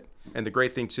market. And the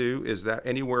great thing too is that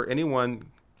anyone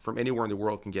from anywhere in the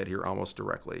world can get here almost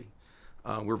directly.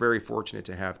 We're very fortunate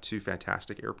to have two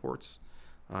fantastic airports,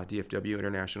 DFW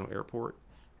International Airport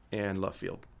and Love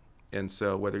Field. And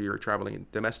so whether you're traveling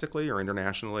domestically or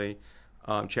internationally,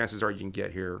 chances are you can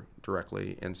get here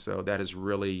directly. And so that has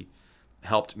really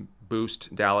helped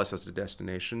boost Dallas as a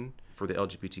destination for the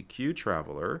LGBTQ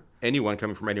traveler. Anyone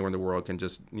coming from anywhere in the world can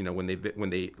just, when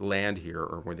they land here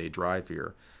or when they drive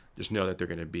here, just know that they're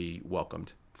going to be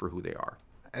welcomed for who they are.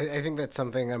 I think that's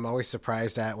something I'm always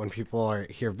surprised at when people are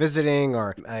here visiting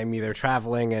or I'm either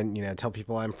traveling and, tell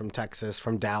people I'm from Texas,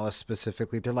 from Dallas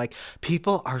specifically. They're like,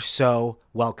 people are so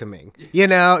welcoming.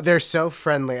 They're so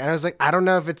friendly. And I was like, I don't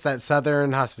know if it's that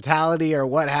Southern hospitality or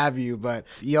what have you, but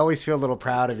you always feel a little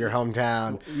proud of your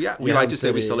hometown. Yeah, we like to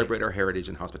say we celebrate our heritage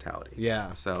and hospitality.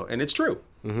 Yeah. So, and it's true.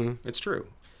 Mm-hmm. It's true.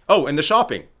 Oh, and the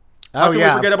shopping. How can we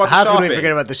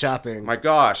forget about the shopping? My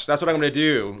gosh, that's what I'm going to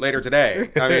do later today.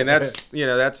 I mean,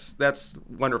 that's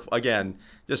wonderful. Again,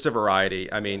 just a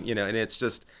variety. I mean, and it's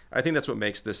just, I think that's what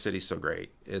makes this city so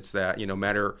great. It's that,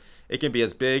 matter, it can be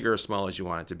as big or as small as you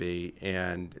want it to be.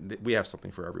 And we have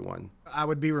something for everyone. I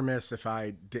would be remiss if I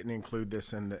didn't include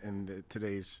this in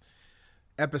today's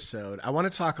episode. I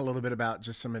want to talk a little bit about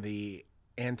just some of the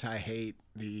anti-hate,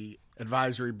 the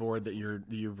advisory board that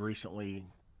you've recently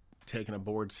taken a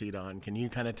board seat on. Can you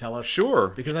kind of tell us? Sure.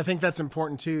 Because I think that's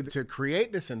important too, to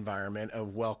create this environment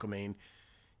of welcoming.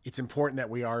 It's important that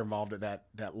we are involved at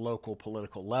that local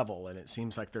political level. And it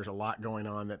seems like there's a lot going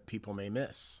on that people may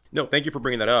miss. No, thank you for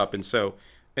bringing that up. And so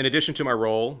in addition to my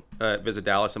role at Visit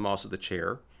Dallas, I'm also the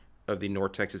chair of the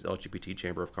North Texas LGBT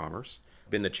Chamber of Commerce.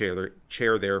 Been the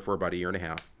chair there for about a year and a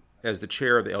half. As the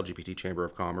chair of the LGBT Chamber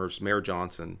of Commerce, Mayor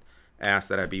Johnson asked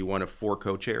that I be one of 4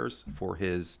 co-chairs for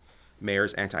his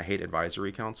Mayor's Anti-Hate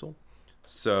Advisory Council.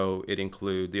 So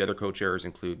the other co-chairs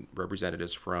include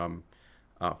representatives from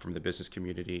the business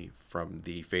community, from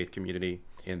the faith community,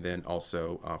 and then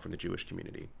also from the Jewish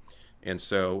community. And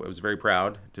so I was very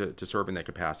proud to serve in that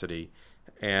capacity.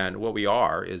 And what we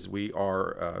are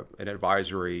an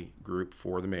advisory group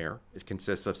for the mayor. It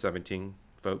consists of 17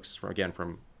 folks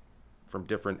from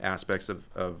different aspects of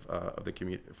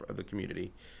the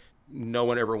community. No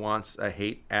one ever wants a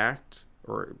hate act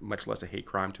or much less a hate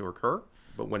crime to occur.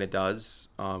 But when it does,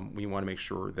 we want to make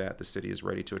sure that the city is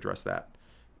ready to address that.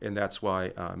 And that's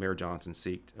why Mayor Johnson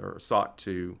sought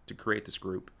to create this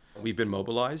group. We've been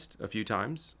mobilized a few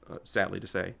times, sadly to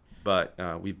say, but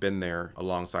we've been there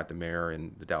alongside the mayor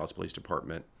and the Dallas Police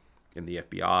Department and the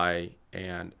FBI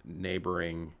and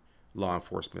neighboring law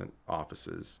enforcement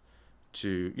offices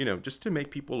to, just to make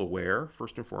people aware,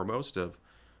 first and foremost, of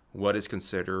what is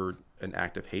considered an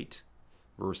act of hate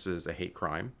versus a hate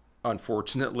crime.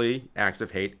 Unfortunately, acts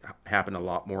of hate happen a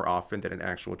lot more often than an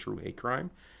actual true hate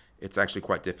crime. It's actually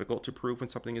quite difficult to prove when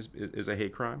something is a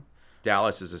hate crime.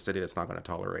 Dallas is a city that's not going to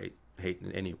tolerate hate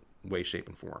in any way, shape,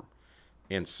 and form.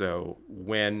 And so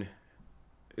when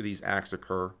these acts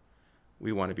occur,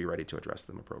 we want to be ready to address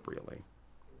them appropriately.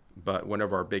 But one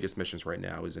of our biggest missions right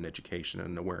now is an education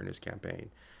and an awareness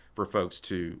campaign for folks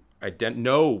to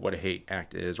know what a hate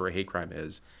act is or a hate crime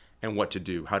is and what to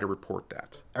do, how to report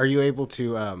that. Are you able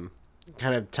to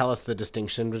kind of tell us the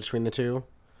distinction between the two?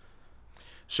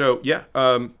 So, yeah,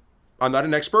 I'm not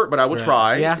an expert, but I will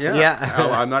try.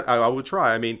 Yeah. I will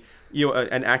try. I mean,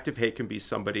 an act of hate can be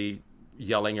somebody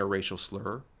yelling a racial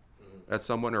slur at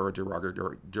someone or a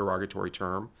derogatory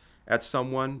term at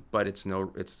someone, but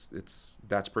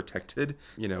that's protected,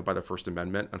 by the First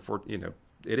Amendment. Unfortunately,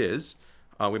 it is.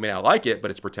 We may not like it, but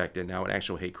it's protected. Now, an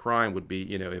actual hate crime would be,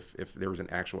 if there was an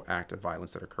actual act of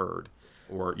violence that occurred,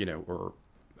 or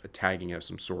a tagging of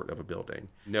some sort of a building.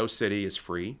 No city is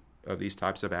free of these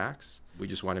types of acts. We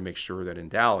just want to make sure that in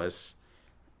Dallas,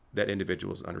 that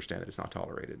individuals understand that it's not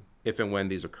tolerated. If and when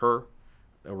these occur,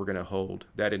 we're going to hold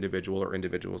that individual or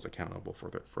individuals accountable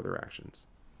for their actions.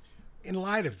 In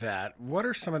light of that, what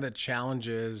are some of the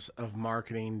challenges of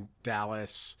marketing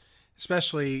Dallas?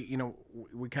 Especially,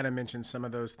 we kind of mentioned some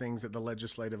of those things at the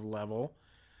legislative level.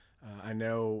 I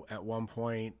know at one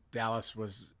point Dallas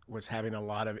was having a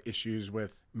lot of issues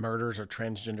with murders of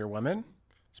transgender women,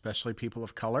 especially people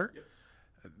of color. Yep.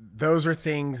 Those are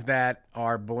things that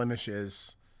are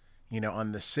blemishes,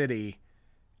 on the city.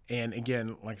 And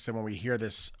again, like I said, when we hear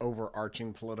this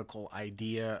overarching political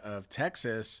idea of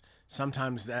Texas,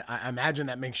 sometimes I imagine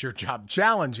that makes your job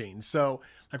challenging. So,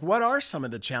 what are some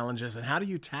of the challenges and how do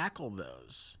you tackle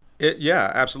those?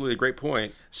 Yeah, absolutely. Great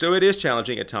point. So it is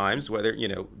challenging at times, whether,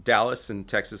 Dallas and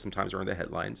Texas sometimes are in the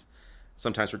headlines,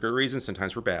 sometimes for good reasons,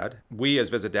 sometimes for bad. We as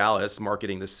Visit Dallas,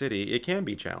 marketing the city, it can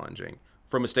be challenging.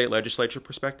 From a state legislature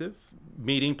perspective,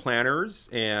 meeting planners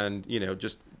and,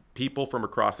 just people from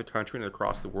across the country and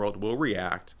across the world will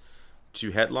react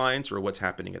to headlines or what's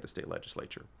happening at the state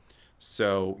legislature.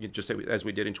 So just as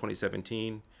we did in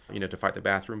 2017, to fight the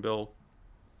bathroom bill,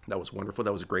 that was wonderful.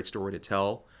 That was a great story to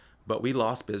tell. But we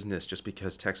lost business just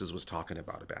because Texas was talking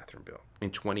about a bathroom bill.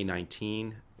 In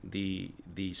 2019, the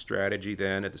strategy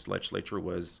then at this legislature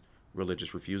was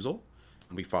religious refusal.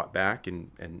 We fought back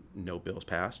and no bills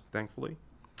passed, thankfully.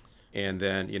 And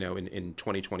then, in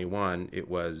 2021, it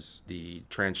was the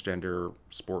transgender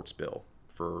sports bill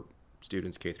for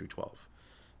students K through 12.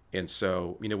 And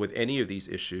so, with any of these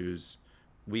issues,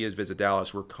 we as Visit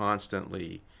Dallas, we're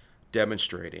constantly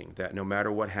demonstrating that no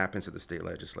matter what happens at the state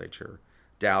legislature,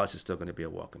 Dallas is still going to be a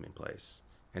welcoming place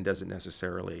and doesn't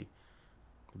necessarily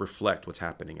reflect what's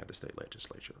happening at the state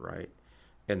legislature, right?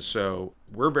 And so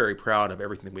we're very proud of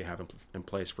everything that we have in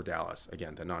place for Dallas.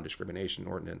 Again, the non-discrimination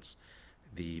ordinance,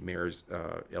 the mayor's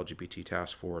LGBT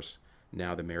task force,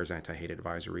 now the mayor's anti-hate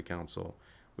advisory council.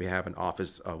 We have an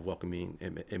office of welcoming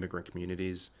immigrant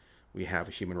communities. We have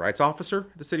a human rights officer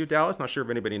at the city of Dallas. Not sure if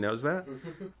anybody knows that.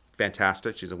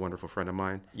 Fantastic. She's a wonderful friend of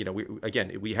mine.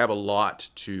 We have a lot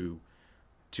to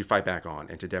fight back on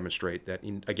and to demonstrate that,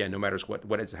 no matter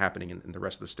what is happening in the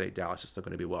rest of the state, Dallas is still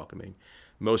going to be welcoming.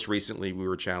 Most recently, we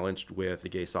were challenged with the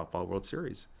Gay Softball World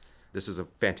Series. This is a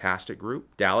fantastic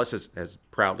group. Dallas has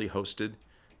proudly hosted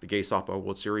the Gay Softball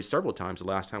World Series several times. The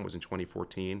last time was in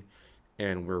 2014,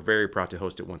 and we're very proud to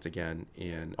host it once again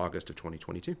in August of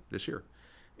 2022, this year.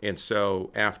 And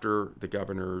so after the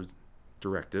governor's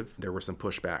directive, there was some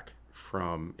pushback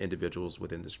from individuals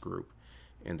within this group.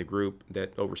 And the group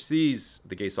that oversees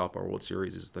the Gay Softball World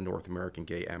Series is the North American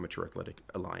Gay Amateur Athletic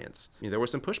Alliance. There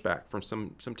was some pushback from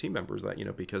some team members that,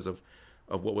 because of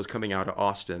what was coming out of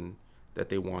Austin, that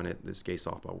they wanted this Gay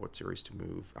Softball World Series to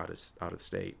move out of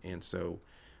state. And so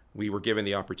we were given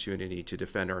the opportunity to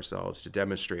defend ourselves, to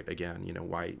demonstrate again,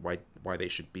 why they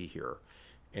should be here,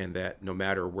 and that no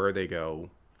matter where they go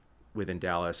within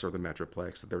Dallas or the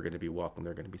Metroplex, that they're going to be welcome,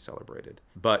 they're going to be celebrated.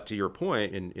 But to your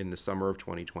point, in the summer of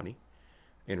 2020,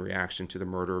 in reaction to the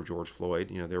murder of George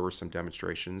Floyd, there were some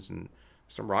demonstrations and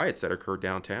some riots that occurred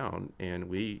downtown, and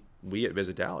we at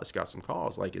Visit Dallas got some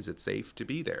calls like, is it safe to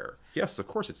be there? Yes, of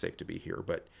course it's safe to be here,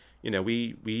 but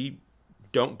we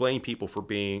don't blame people for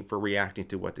reacting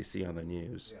to what they see on the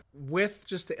news. Yeah. With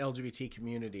just the LGBT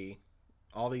community,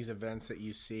 all these events that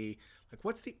you see,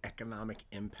 what's the economic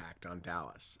impact on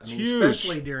Dallas? I mean, huge.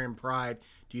 Especially during Pride.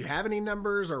 Do you have any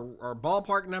numbers or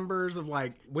ballpark numbers of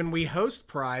when we host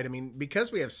Pride? I mean,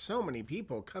 because we have so many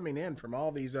people coming in from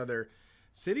all these other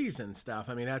cities and stuff.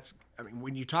 I mean,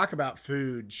 when you talk about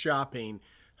food, shopping,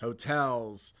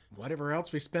 hotels, whatever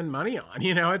else we spend money on,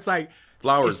 it's like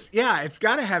flowers. It's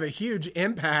got to have a huge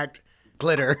impact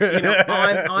glitter.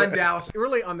 On Dallas,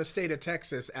 really on the state of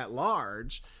Texas at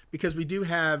large, because we do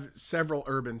have several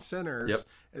urban centers.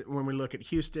 When we look at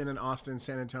Houston and Austin,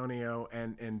 San Antonio,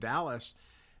 and Dallas,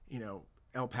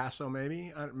 El Paso,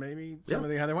 maybe some of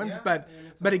the other ones, but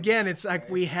again, it's like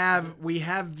we have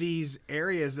these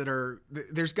areas that are,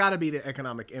 there's got to be the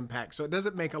economic impact. So it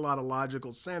doesn't make a lot of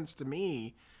logical sense to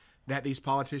me that these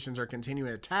politicians are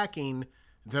continuing attacking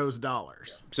those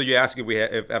dollars. So you ask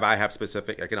if I have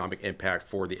specific economic impact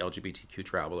for the LGBTQ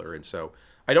traveler, and so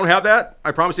I don't have that.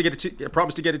 I promise to get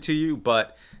it to you,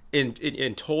 but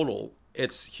in total,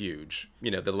 it's huge.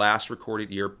 The last recorded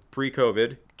year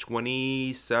pre-COVID,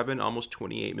 27, almost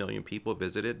 28 million people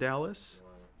visited Dallas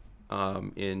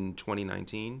in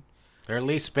 2019. They're at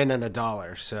least spending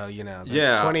 $1, so that's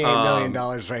 $28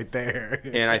 million right there.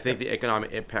 And I think the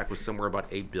economic impact was somewhere about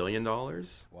 $8 billion.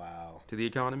 Wow. To the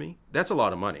economy. That's a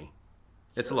lot of money.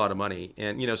 It's a lot of money.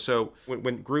 And, so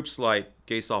when groups like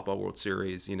Gay Softball World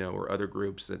Series, or other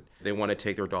groups that they want to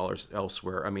take their dollars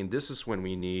elsewhere, this is when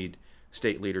we need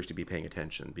state leaders to be paying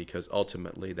attention, because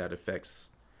ultimately that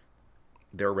affects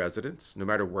their residents, no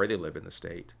matter where they live in the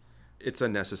state. It's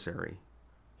unnecessary.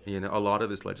 A lot of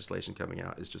this legislation coming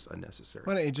out is just unnecessary.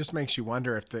 Well, it just makes you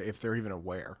wonder if they're even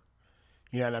aware.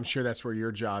 And I'm sure that's where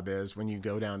your job is when you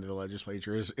go down to the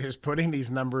legislature is putting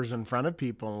these numbers in front of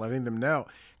people and letting them know.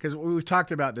 Because we've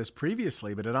talked about this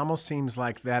previously, but it almost seems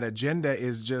like that agenda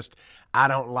is just, I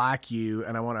don't like you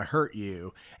and I want to hurt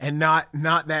you. And not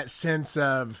that sense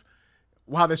of,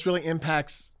 wow, this really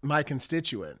impacts my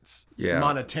constituents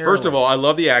monetarily. First of all, I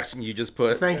love the accent you just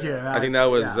put. Thank you. I think that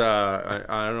was,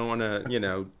 I don't want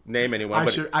to, name anyone.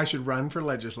 I should run for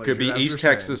legislature. Could be East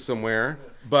Texas somewhere.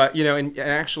 But, and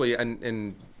actually,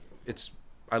 and it's,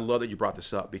 I love that you brought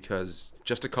this up, because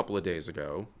just a couple of days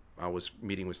ago, I was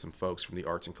meeting with some folks from the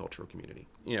arts and cultural community.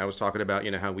 I was talking about,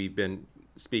 how we've been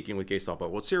speaking with Gay Softball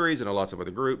World Series and lots of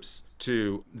other groups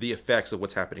to the effects of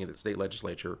what's happening at the state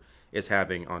legislature is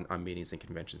having on meetings and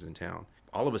conventions in town.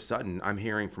 All of a sudden, I'm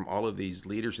hearing from all of these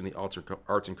leaders in the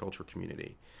arts and culture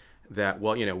community that,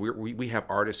 we have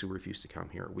artists who refuse to come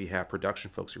here. We have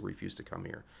production folks who refuse to come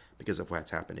here because of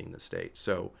what's happening in the state.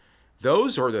 So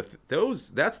that's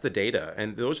the data,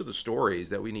 and those are the stories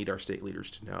that we need our state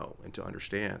leaders to know and to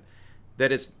understand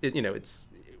that it's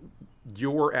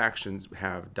your actions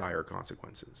have dire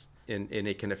consequences, and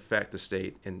it can affect the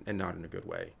state and not in a good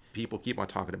way. People keep on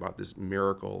talking about this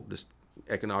miracle, this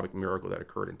economic miracle that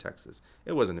occurred in Texas.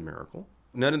 It wasn't a miracle.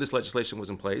 None of this legislation was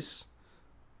in place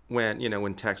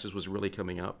when Texas was really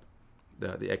coming up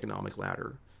the economic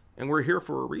ladder. And we're here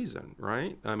for a reason,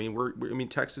 right?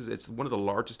 Texas, it's one of the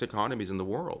largest economies in the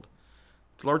world.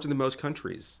 It's larger than most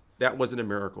countries. That wasn't a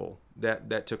miracle.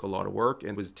 That took a lot of work,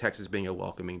 and was Texas being a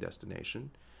welcoming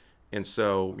destination. And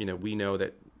so, we know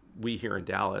that we here in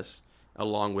Dallas,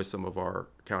 along with some of our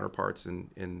counterparts in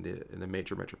the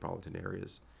major metropolitan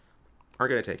areas,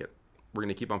 aren't going to take it. We're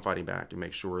going to keep on fighting back and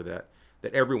make sure that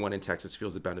everyone in Texas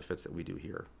feels the benefits that we do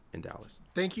here in Dallas.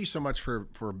 Thank you so much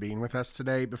for being with us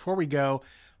today. Before we go,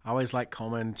 I always like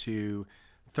Coleman to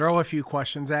throw a few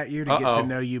questions at you to get to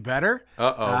know you better.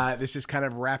 This is kind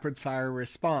of rapid fire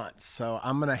response. So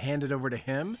I'm going to hand it over to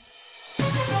him.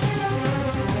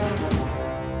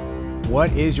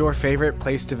 What is your favorite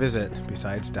place to visit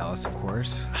besides Dallas, of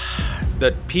course?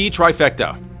 The P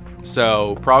trifecta.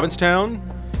 So Provincetown,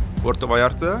 Puerto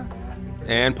Vallarta,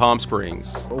 and Palm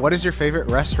Springs. What is your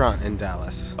favorite restaurant in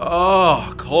Dallas?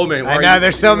 Oh, Coleman. I know,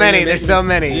 there's so many. There's so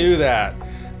many. Do that.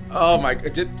 Oh my!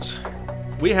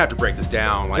 We have to break this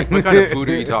down. Like, what kind of food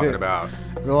are you talking about?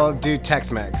 We'll do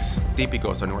Tex-Mex.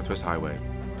 Típicos on Northwest Highway.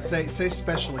 Say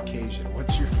special occasion.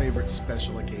 What's your favorite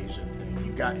special occasion thing?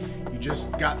 You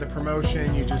just got the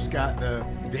promotion. You just got the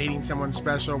dating someone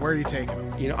special. Where are you taking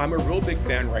them? I'm a real big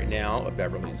fan right now of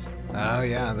Beverly's. Oh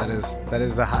yeah, that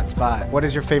is the hot spot. What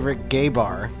is your favorite gay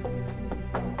bar?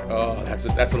 Oh, that's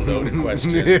a loaded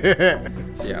question.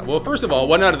 Yeah. Well, first of all,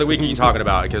 what night of the week are you talking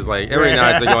about? Because every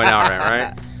night's they're going out,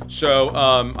 right? So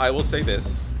I will say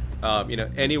this.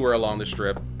 Anywhere along the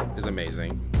strip is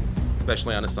amazing,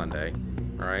 especially on a Sunday.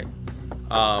 All right.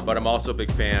 But I'm also a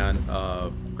big fan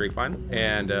of Grapevine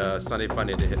and Sunday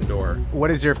Funday at the Hidden Door.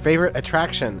 What is your favorite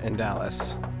attraction in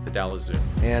Dallas? The Dallas Zoo.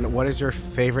 And what is your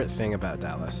favorite thing about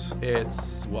Dallas?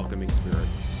 Its welcoming spirit.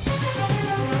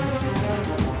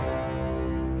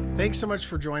 Thanks so much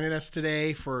for joining us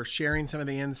today, for sharing some of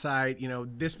the insight.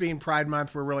 This being Pride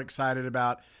Month, we're really excited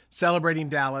about celebrating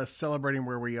Dallas, celebrating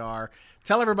where we are.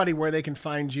 Tell everybody where they can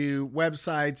find you,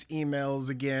 websites, emails,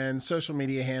 again, social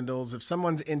media handles. If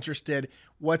someone's interested,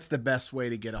 what's the best way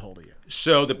to get a hold of you?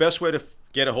 So the best way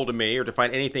get a hold of me or to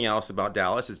find anything else about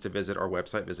Dallas is to visit our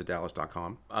website,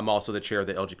 visitdallas.com. I'm also the chair of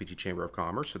the LGBT Chamber of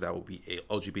Commerce, so that will be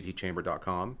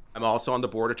lgbtchamber.com. I'm also on the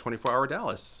board of 24 Hour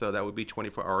Dallas, so that would be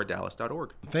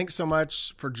 24hourdallas.org. Thanks so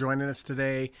much for joining us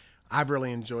today. I've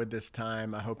really enjoyed this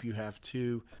time. I hope you have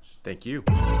too. Thank you.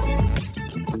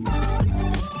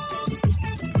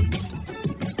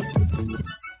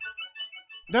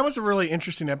 That was a really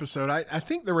interesting episode. I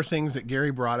think there were things that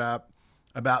Gary brought up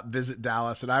about Visit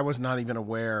Dallas that I was not even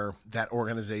aware that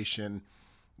organization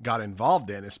got involved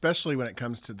in, especially when it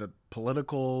comes to the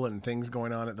political and things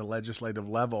going on at the legislative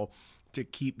level to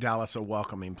keep Dallas a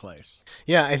welcoming place.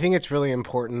 Yeah, I think it's really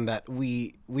important that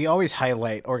we always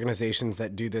highlight organizations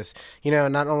that do this,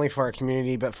 not only for our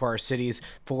community, but for our cities,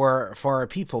 for our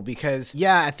people, because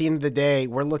at the end of the day,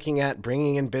 we're looking at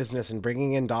bringing in business and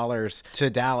bringing in dollars to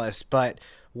Dallas, but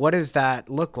what does that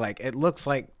look like? It looks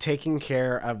like taking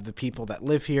care of the people that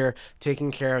live here,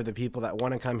 taking care of the people that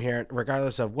want to come here,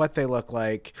 regardless of what they look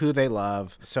like, who they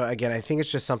love. So again, I think it's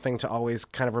just something to always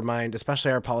kind of remind,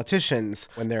 especially our politicians,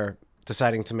 when they're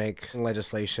deciding to make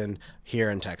legislation here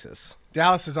in Texas.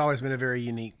 Dallas has always been a very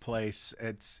unique place.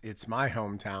 It's my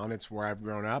hometown. It's where I've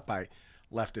grown up. I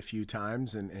left a few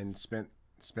times and spent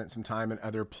some time in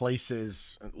other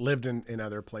places, lived in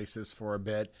other places for a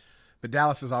bit. But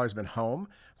Dallas has always been home.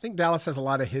 I think Dallas has a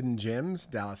lot of hidden gems.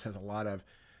 Dallas has a lot of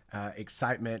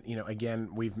excitement. Again,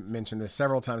 we've mentioned this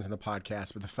several times in the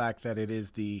podcast, but the fact that it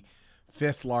is the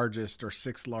 5th largest or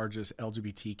 6th largest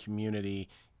LGBT community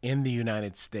in the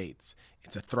United States.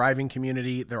 It's a thriving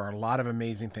community. There are a lot of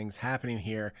amazing things happening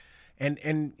here.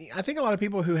 And I think a lot of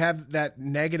people who have that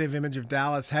negative image of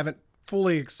Dallas haven't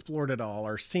fully explored it all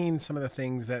or seen some of the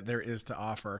things that there is to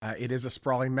offer. It is a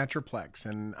sprawling metroplex,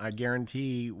 and I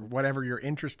guarantee whatever your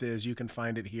interest is, you can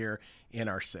find it here in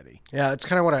our city. Yeah, it's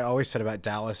kind of what I always said about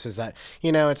Dallas is that,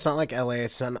 it's not like LA,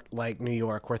 it's not like New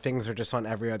York where things are just on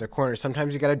every other corner.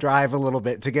 Sometimes you got to drive a little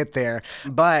bit to get there.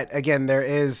 But again, there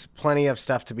is plenty of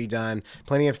stuff to be done,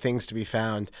 plenty of things to be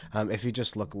found if you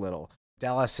just look a little.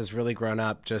 Dallas has really grown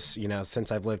up just,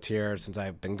 since I've lived here, since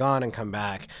I've been gone and come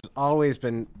back. I've always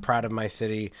been proud of my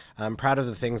city. I'm proud of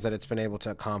the things that it's been able to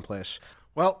accomplish.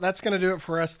 Well, that's going to do it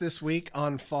for us this week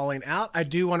on Falling Out. I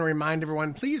do want to remind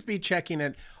everyone, please be checking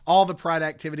at all the Pride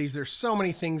activities. There's so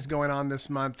many things going on this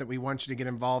month that we want you to get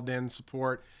involved in,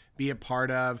 support, be a part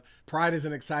of. Pride is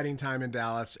an exciting time in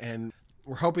Dallas, and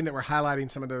we're hoping that we're highlighting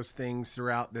some of those things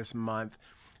throughout this month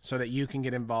so that you can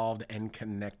get involved and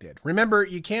connected. Remember,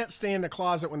 you can't stay in the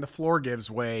closet when the floor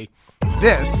gives way.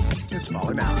 This is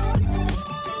Falling Out.